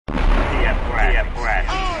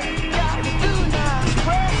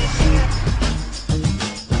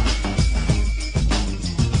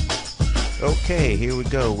Okay, here we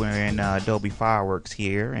go. We're in Adobe Fireworks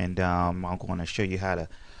here, and I'm going to show you how to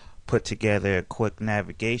put together a quick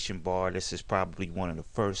navigation bar. This is probably one of the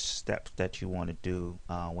first steps that you want to do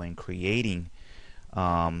when creating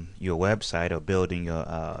your website or building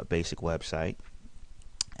your basic website.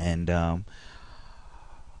 And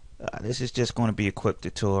this is just going to be a quick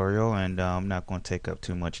tutorial, and I'm not going to take up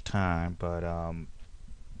too much time, but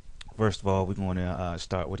first of all, we're going to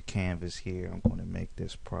start with a canvas here. I'm going to make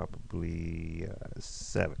this probably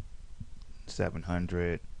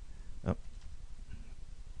 700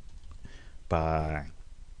 by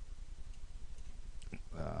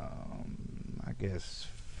I guess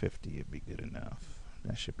 50 would be good enough.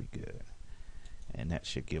 That should be good, and that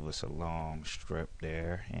should give us a long strip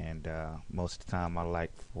there. And most of the time I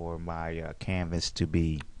like for my canvas to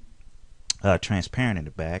be transparent in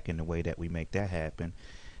the back, and the way that we make that happen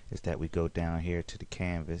is that we go down here to the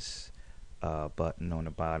canvas button on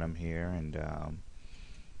the bottom here, and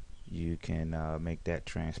you can make that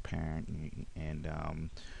transparent, and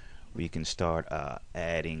we can start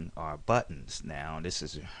adding our buttons. Now this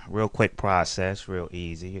is a real quick process, real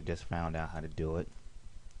easy. I just found out how to do it.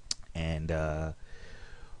 And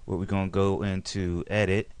what we're going to go into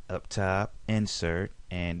edit up top, insert,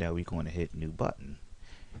 and we're going to hit new button,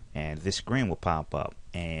 and this screen will pop up.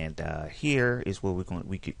 And here is where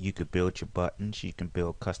you could build your buttons. You can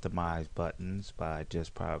build customized buttons by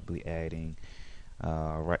just probably adding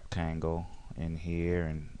a rectangle in here,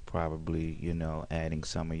 and probably, you know, adding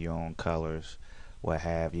some of your own colors, what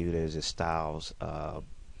have you. There's a styles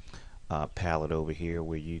palette over here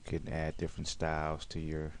where you can add different styles to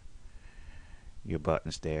your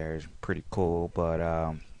buttons there. It's pretty cool, but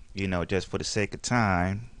you know, just for the sake of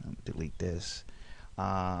time, I'm gonna delete this.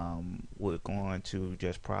 We're going to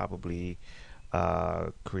just probably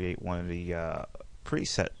create one of the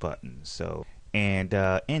preset buttons. So, and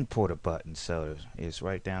import a button. So it's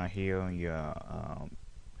right down here on your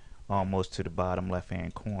almost to the bottom left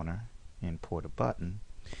hand corner. Import a button,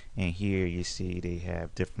 and here you see they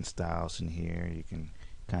have different styles in here. You can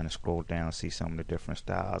kind of scroll down and see some of the different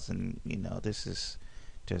styles, and you know, this is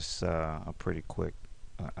just a pretty quick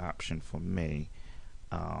option for me.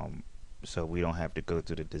 So we don't have to go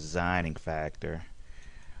through the designing factor.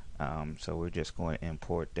 So we're just going to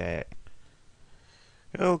import that.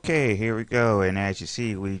 Okay, here we go, and as you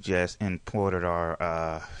see, we just imported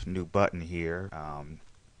our new button here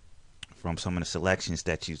from some of the selections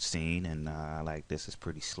that you've seen, and like this is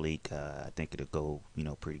pretty sleek. I think it'll go, you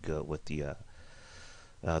know, pretty good with the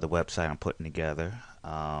website I'm putting together.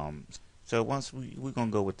 So once we're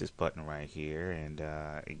gonna go with this button right here, and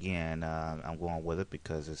again, I'm going with it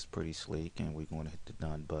because it's pretty sleek, and we're going to hit the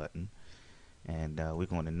done button, and we're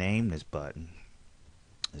going to name this button,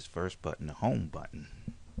 this first button, the home button.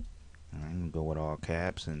 All right, I'm gonna go with all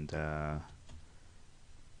caps, and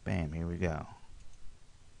bam, here we go.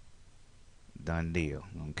 Done deal.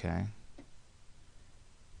 Okay,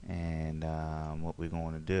 and what we're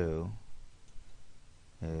going to do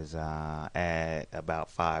is add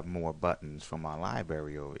about 5 more buttons from our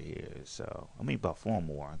library over here. So I mean about 4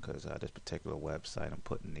 more, because this particular website I'm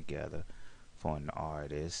putting together for an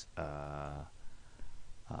artist was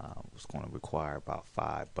going to require about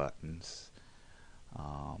 5 buttons.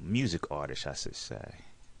 Music artist, I should say.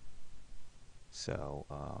 So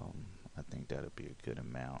I think that'll be a good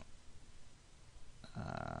amount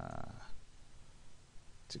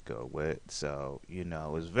to go with. So, you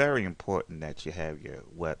know, it's very important that you have your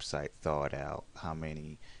website thought out, how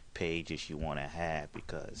many pages you want to have,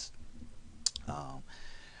 because how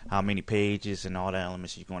many pages and all the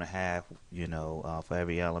elements you're going to have, you know, for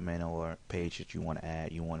every element or page that you want to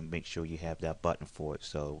add, you want to make sure you have that button for it.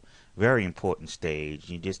 So very important stage.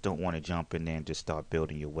 You just don't want to jump in there and just start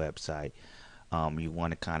building your website. You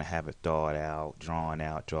want to kind of have it thought out, drawn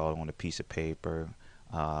out, draw it on a piece of paper.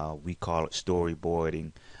 We call it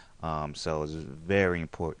storyboarding. So it's very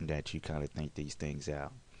important that you kind of think these things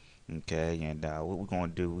out. Okay, and what we're going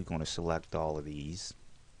to do, we're going to select all of these,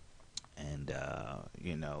 and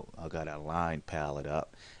you know, I got a line palette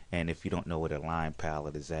up, and if you don't know what a line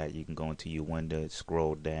palette is at, you can go into your window,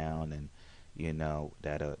 scroll down, and you know,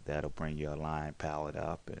 that'll bring your line palette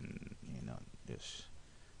up, and you know, just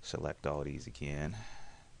select all these again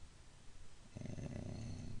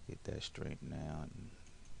and get that straightened out and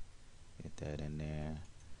get that in there.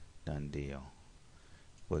 Done deal.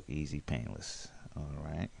 Quick, easy, painless.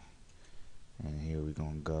 Alright, and here we're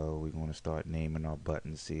gonna go. We're gonna start naming our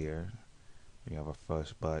buttons here. We have our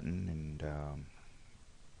first button, and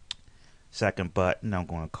second button, I'm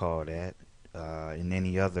gonna call that In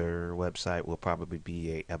any other website will probably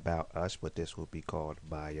be a about us, but this will be called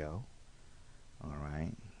bio. All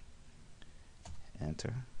right,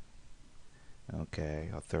 enter. Okay,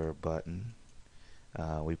 our third button.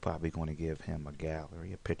 We probably going to give him a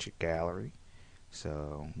gallery, a picture gallery.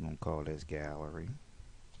 So I'm going to call this gallery.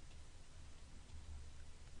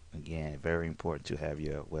 Again, very important to have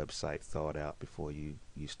your website thought out before you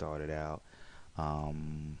start it out. Our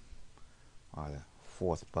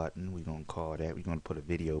fourth button, we're going to call that, we're going to put a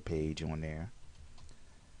video page on there.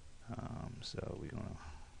 So we're going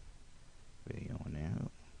to video on there.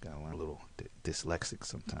 Got a little dyslexic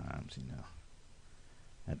sometimes, you know.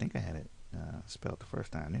 I think I had it spelled the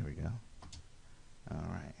first time. There we go.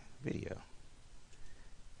 Alright, video.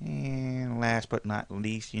 And last but not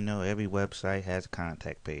least, you know, every website has a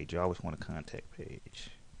contact page. You always want a contact page.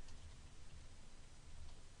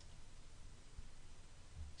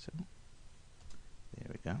 So, there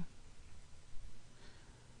we go.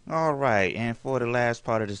 Alright, and for the last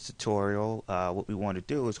part of this tutorial, what we want to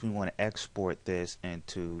do is we want to export this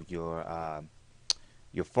into your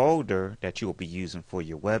folder that you will be using for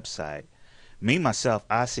your website. Me myself,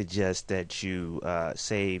 I suggest that you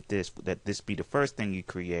save this, that this be the first thing you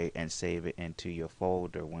create, and save it into your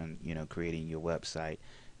folder when creating your website.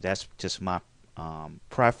 That's just my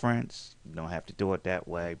preference. You don't have to do it that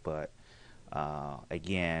way, but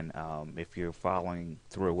again, if you're following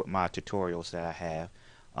through with my tutorials that I have,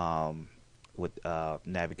 with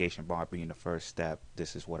navigation bar being the first step,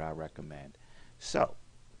 this is what I recommend. So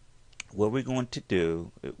what we're going to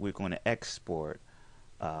do, we're going to export,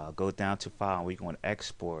 go down to file, we're going to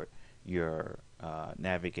export your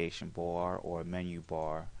navigation bar or menu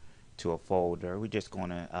bar to a folder. We're just going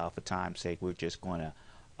to, for time's sake, we're just going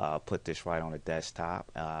to put this right on the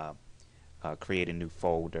desktop, create a new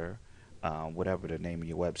folder, whatever the name of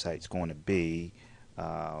your website is going to be.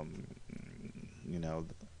 You know,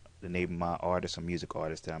 the name of my artist or music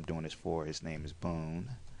artist that I'm doing this for, his name is Boone.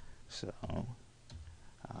 So I'll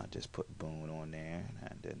just put Boone on there,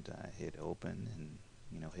 and then hit open, and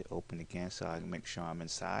hit open again so I can make sure I'm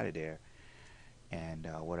inside of there. And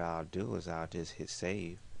what I'll do is I'll just hit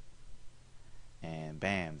save, and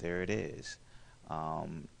bam, there it is.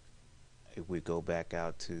 If we go back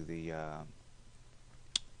out to the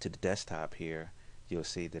desktop here, you'll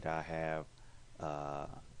see that I have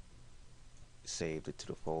saved it to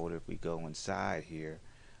the folder. If we go inside here,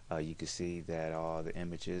 you can see that all the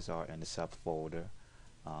images are in the subfolder,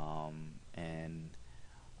 and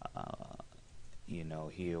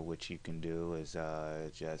here what you can do is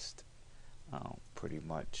just pretty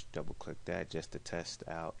much double click that just to test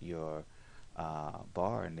out your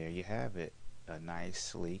bar, and there you have it, a nice,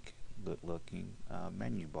 sleek, good looking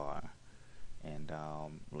menu bar. And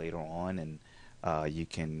later on, and you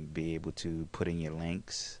can be able to put in your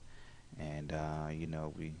links, and you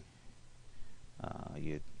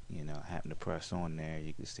happen to press on there,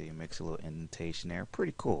 you can see it makes a little indentation there.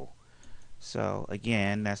 Pretty cool. So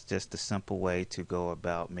again, that's just a simple way to go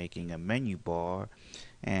about making a menu bar.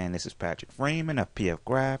 And this is Patrick Freeman of PF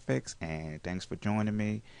Graphics, and thanks for joining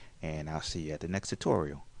me, and I'll see you at the next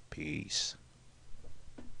tutorial. Peace.